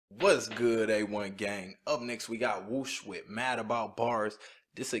What's good, A1 gang? Up next, we got Woosh with Mad About Bars.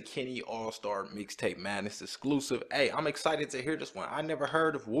 This a Kenny All-Star Mixtape Madness exclusive. Hey, I'm excited to hear this one. I never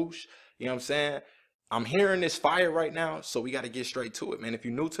heard of Woosh. You know what I'm saying? I'm hearing this fire right now, so we got to get straight to it, man. If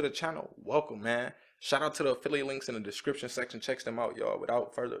you're new to the channel, welcome, man. Shout out to the affiliate links in the description section. Check them out, y'all.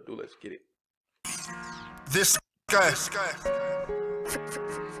 Without further ado, let's get it. This guy,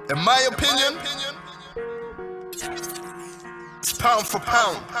 in my opinion, it's pound for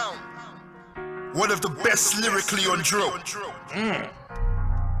pound one of the best lyrically on drill. And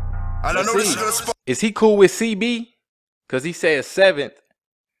I know this is gonna spot. Is he cool with CB? Cause he said 7th,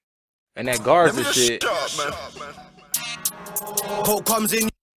 and that Garza shit. Coke comes in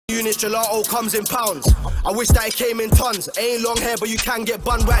units, gelato comes in pounds. I wish that it came in tons. Ain't long hair, but you can get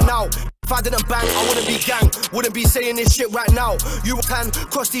bun right now. If I didn't bang, I wouldn't be gang. Wouldn't be saying this shit right now. You can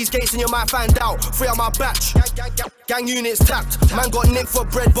cross these gates and you might find out. Free on my batch. Gang units tapped. Man got nicked for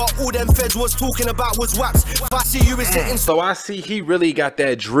bread, but all them feds was talking about was waps. If I see you is sitting. So I see he really got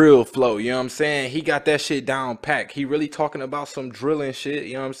that drill flow, you know what I'm saying? He got that shit down packed. He really talking about some drilling shit,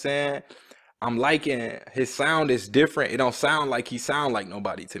 you know what I'm saying? I'm liking his sound is different. It don't sound like he sound like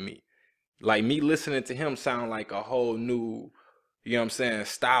nobody to me. Like me listening to him sound like a whole new, you know what I'm saying,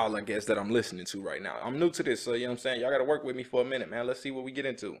 style, I guess, that I'm listening to right now. I'm new to this, so you know what I'm saying? Y'all gotta work with me for a minute, man. Let's see what we get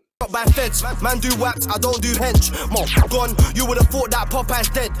into. By feds, man do waps, I don't do hench. More gone, you would have thought that Popeye's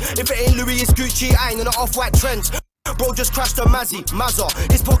dead. If it ain't Louis, it's Gucci, I ain't in the off-white trends. Bro just crashed a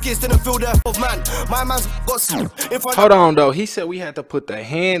Mazza. His pockets didn't fill the of man. My man's got some in front. Hold on though, he said we had to put the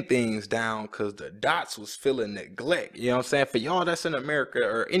hand things down because the dots was feeling neglect. You know what I'm saying? For y'all that's in America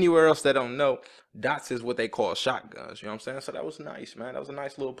or anywhere else that don't know, dots is what they call shotguns. You know what I'm saying? So that was nice, man. That was a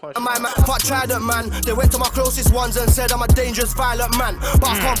nice little punch. My man, if I tried it, man, they went to my closest ones and said I'm a dangerous, violent man. But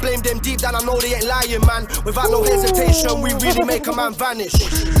I can't blame them deep down. I know they ain't lying, man. Without no hesitation, we really make a man vanish.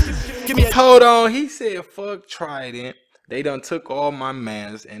 Give me a hold on. He said, "Fuck Trident. They done took all my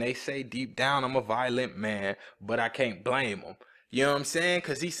mans, and they say deep down I'm a violent man, but I can't blame them." You know what I'm saying?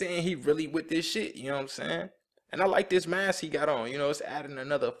 Cause he's saying he really with this shit. You know what I'm saying? And I like this mask he got on. You know, it's adding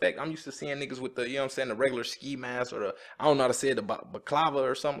another effect. I'm used to seeing niggas with the, you know what I'm saying, the regular ski mask or the, I don't know how to say it, the baklava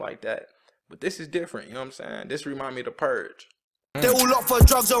or something like that. But this is different. You know what I'm saying? This remind me of the Purge. They all locked for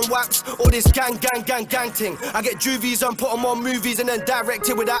drugs and waps, all this gang thing. I get juvies and put them on movies and then direct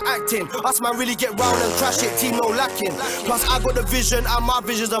it without acting. Us man really get round and crash it, team no lacking. Plus I got the vision and my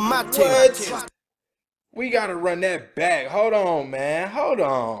vision's a mad thing. What? We gotta run that back. Hold on, man. Hold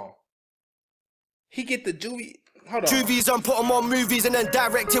on. He get the juvie. Hold on. Juvies and put them on movies and then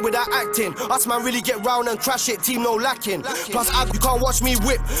direct it without acting. Us man really get round and crash it, team no lacking. Plus you can't watch me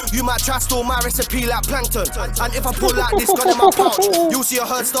whip. You might try steal my recipe like plankton. And if I pull like this gun in my pouch, you'll see a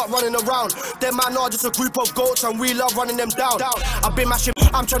herd start running around. Them man are just a group of goats and we love running them down. I've been mashing,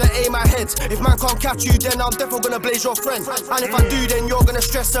 I'm trying to aim my heads. If man can't catch you, then I'm definitely gonna blaze your friends. And if I do, then you're gonna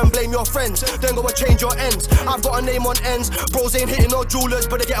stress and blame your friends. Then go and change your ends. I've got a name on ends. Bros ain't hitting no jewelers,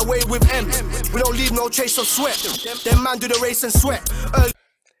 but they get away with M's. We don't leave no trace of sweat. Them man do the race and sweat.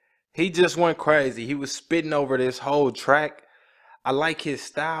 He just went crazy. He was spitting over this whole track. I like his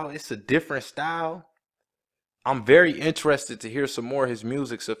style. It's a different style. I'm very interested to hear some more of his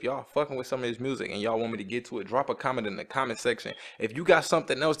music. So if y'all fucking with some of his music and y'all want me to get to it, drop a comment in the comment section. If you got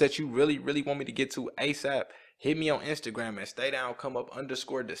something else that you really want me to get to ASAP, hit me on Instagram and stay down, come up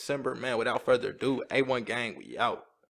 _December. Man, without further ado, A1 gang, we out.